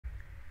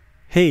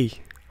Hey,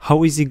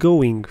 how is it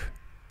going?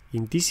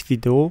 In this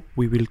video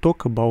we will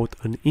talk about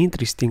an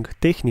interesting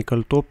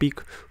technical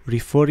topic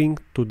referring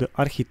to the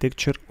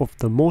architecture of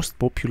the most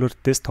popular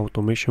test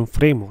automation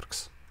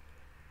frameworks.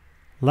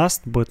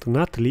 Last but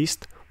not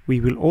least, we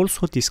will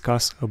also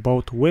discuss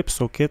about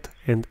WebSocket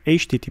and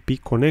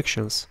HTTP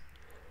connections.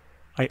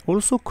 I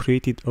also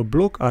created a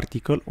blog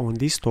article on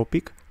this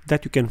topic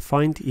that you can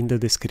find in the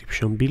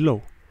description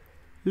below.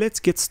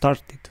 Let's get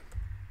started.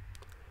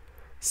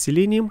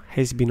 Selenium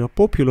has been a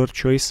popular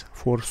choice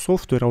for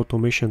software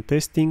automation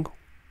testing,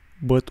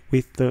 but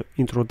with the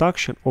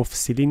introduction of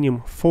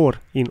Selenium 4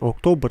 in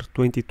October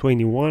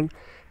 2021,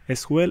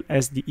 as well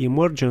as the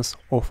emergence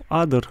of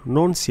other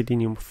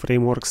non-Selenium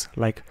frameworks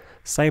like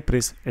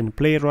Cypress and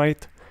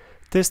Playwright,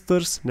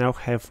 testers now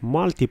have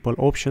multiple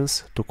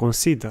options to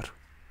consider.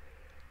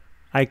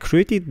 I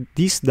created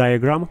this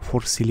diagram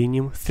for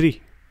Selenium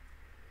 3.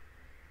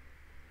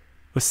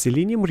 A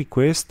Selenium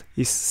request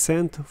is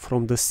sent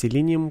from the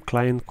Selenium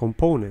client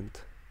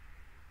component.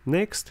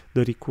 Next,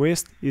 the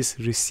request is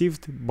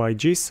received by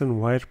JSON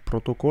wire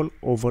protocol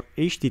over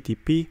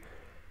HTTP,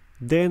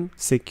 then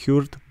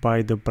secured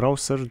by the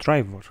browser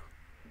driver.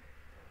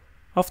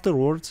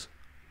 Afterwards,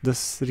 the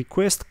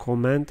request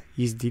command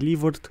is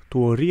delivered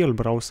to a real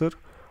browser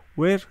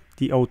where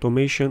the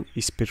automation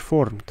is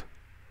performed.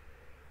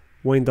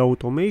 When the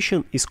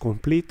automation is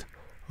complete,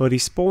 a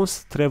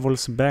response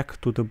travels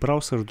back to the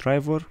browser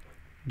driver,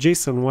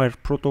 JSON wire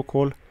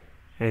protocol,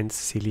 and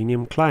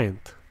Selenium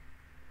client.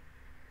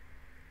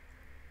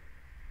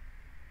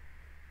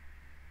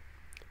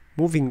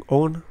 Moving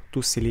on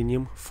to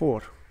Selenium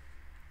 4.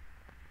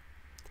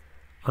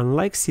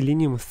 Unlike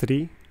Selenium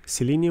 3,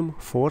 Selenium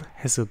 4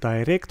 has a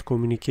direct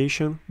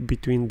communication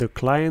between the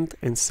client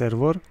and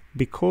server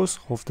because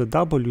of the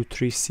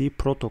W3C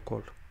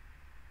protocol.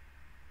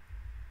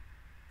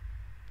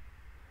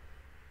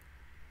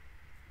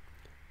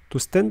 To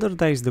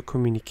standardize the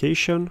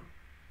communication,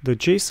 the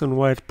JSON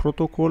wire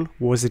protocol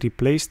was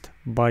replaced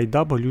by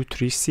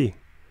W3C.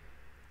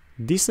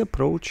 This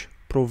approach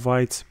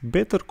provides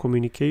better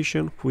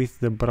communication with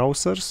the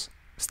browsers,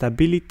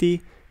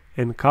 stability,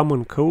 and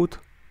common code,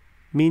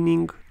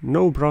 meaning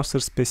no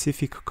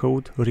browser-specific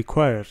code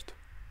required.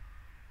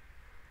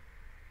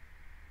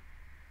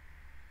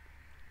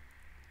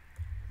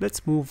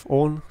 Let's move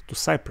on to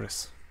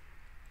Cypress.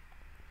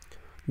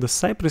 The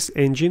Cypress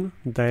engine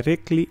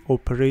directly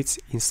operates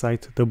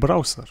inside the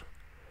browser.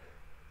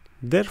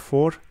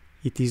 Therefore,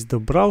 it is the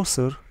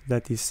browser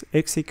that is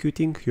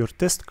executing your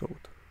test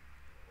code.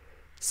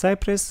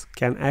 Cypress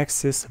can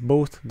access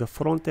both the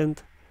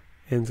front-end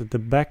and the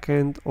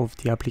back-end of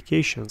the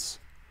applications.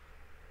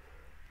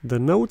 The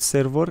node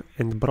server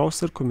and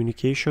browser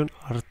communication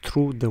are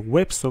through the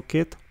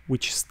WebSocket,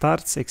 which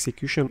starts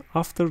execution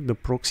after the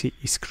proxy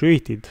is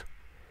created.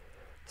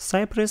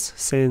 Cypress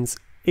sends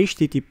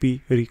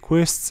HTTP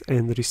requests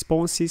and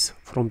responses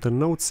from the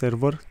node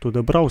server to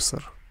the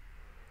browser.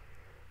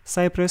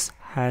 Cypress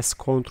has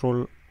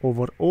control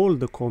over all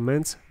the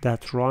commands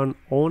that run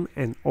on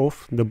and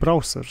off the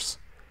browsers.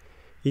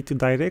 It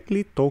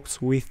directly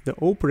talks with the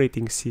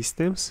operating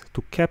systems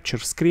to capture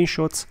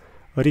screenshots,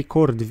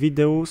 record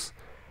videos,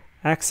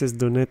 access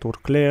the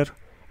network layer,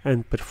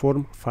 and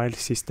perform file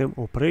system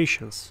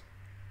operations.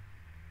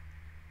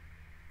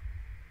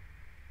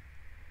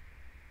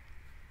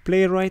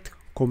 Playwright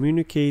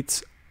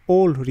communicates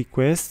all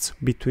requests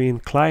between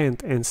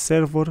client and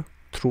server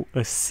through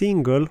a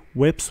single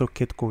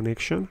WebSocket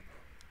connection,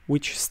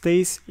 which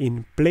stays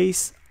in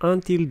place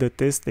until the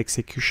test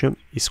execution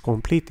is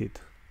completed.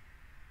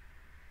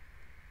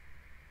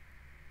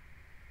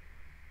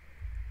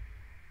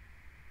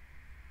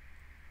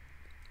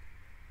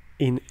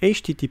 In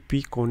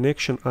HTTP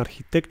connection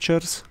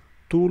architectures,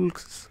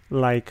 tools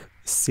like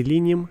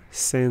Selenium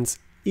sends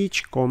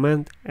each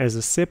command as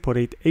a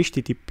separate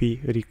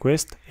HTTP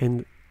request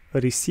and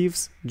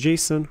receives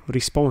JSON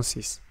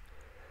responses.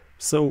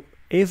 So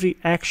every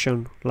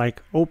action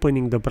like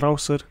opening the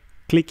browser,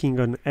 clicking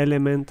an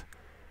element,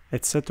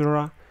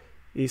 etc.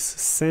 is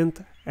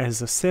sent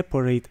as a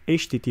separate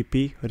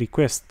HTTP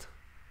request.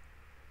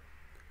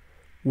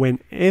 When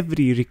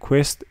every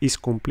request is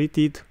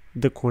completed,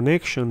 the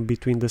connection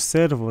between the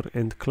server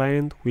and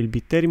client will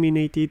be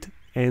terminated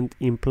and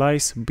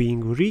implies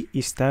being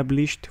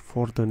re-established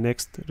for the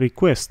next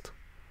request.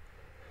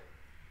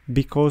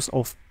 Because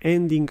of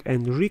ending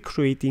and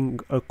recreating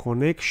a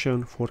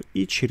connection for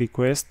each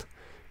request,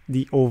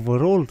 the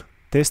overall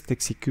test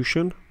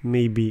execution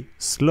may be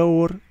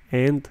slower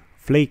and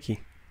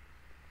flaky.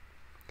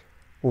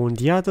 On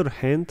the other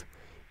hand,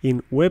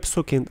 in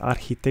WebSocket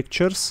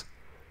architectures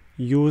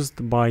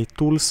used by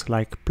tools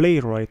like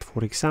Playwright,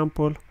 for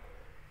example,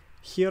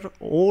 here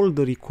all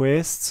the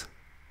requests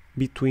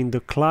between the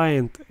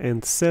client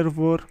and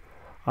server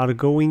are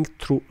going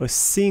through a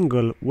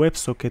single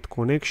WebSocket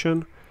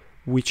connection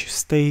which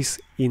stays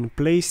in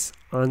place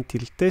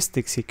until test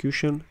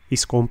execution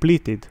is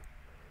completed.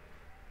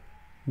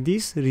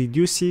 This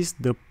reduces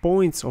the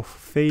points of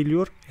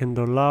failure and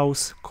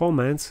allows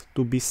commands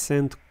to be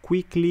sent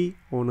quickly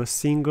on a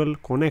single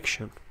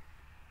connection.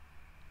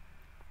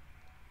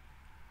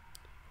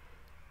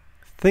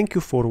 Thank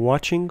you for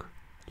watching.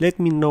 Let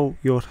me know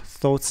your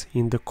thoughts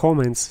in the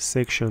comments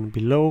section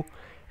below,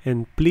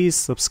 and please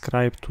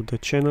subscribe to the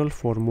channel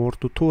for more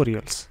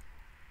tutorials.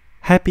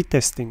 Happy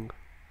testing!